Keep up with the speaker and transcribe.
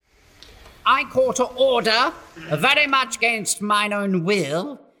I call to order, very much against mine own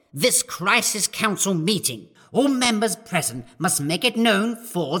will, this Crisis Council meeting. All members present must make it known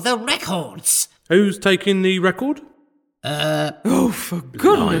for the records. Who's taking the record? Oh, for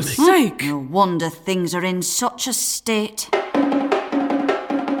goodness sake! No wonder things are in such a state.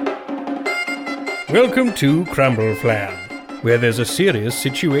 Welcome to Crumbleflam, where there's a serious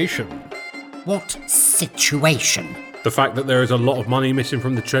situation. What situation? The fact that there is a lot of money missing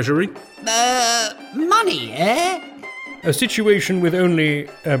from the treasury? Money, eh? A situation with only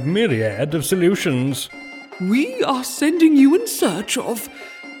a myriad of solutions. We are sending you in search of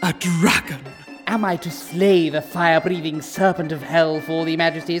a dragon. Am I to slay the fire-breathing serpent of hell for the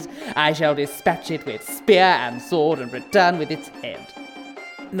majesties? I shall dispatch it with spear and sword and return with its head.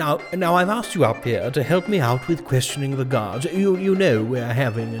 Now I've asked you up here to help me out with questioning the guards. You know we're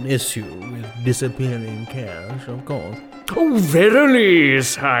having an issue with disappearing cash, of course. Oh, verily,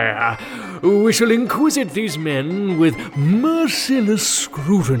 sire. We shall inquisite these men with merciless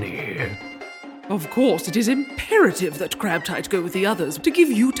scrutiny. Of course, it is imperative that Crabtite go with the others to give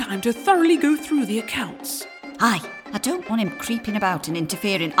you time to thoroughly go through the accounts. Aye, I don't want him creeping about and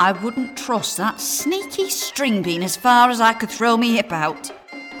interfering. I wouldn't trust that sneaky string bean as far as I could throw me hip out.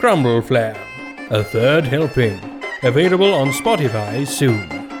 Crumbleflam, a third helping. Available on Spotify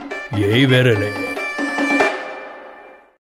soon. Yea, verily.